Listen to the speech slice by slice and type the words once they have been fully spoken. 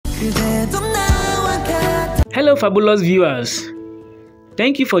Hello fabulous viewers,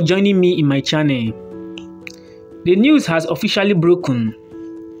 thank you for joining me in my channel. The news has officially broken.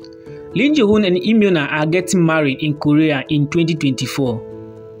 Junho and Imyoona are getting married in Korea in 2024.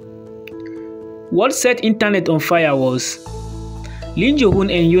 What set internet on fire was Junho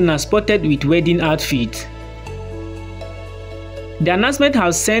and Imyoona spotted with wedding outfit. The announcement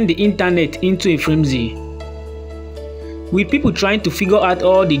has sent the internet into a frenzy, with people trying to figure out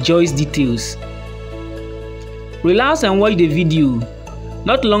all the joyous details. Relax and watch the video,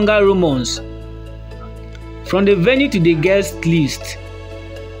 not longer rumors. From the venue to the guest list,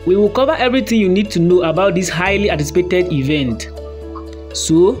 we will cover everything you need to know about this highly anticipated event.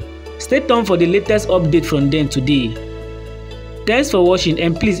 So, stay tuned for the latest update from them today. Thanks for watching,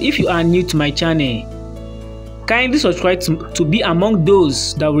 and please, if you are new to my channel, kindly subscribe to be among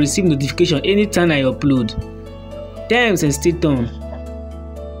those that will receive notification anytime I upload. Thanks and stay tuned.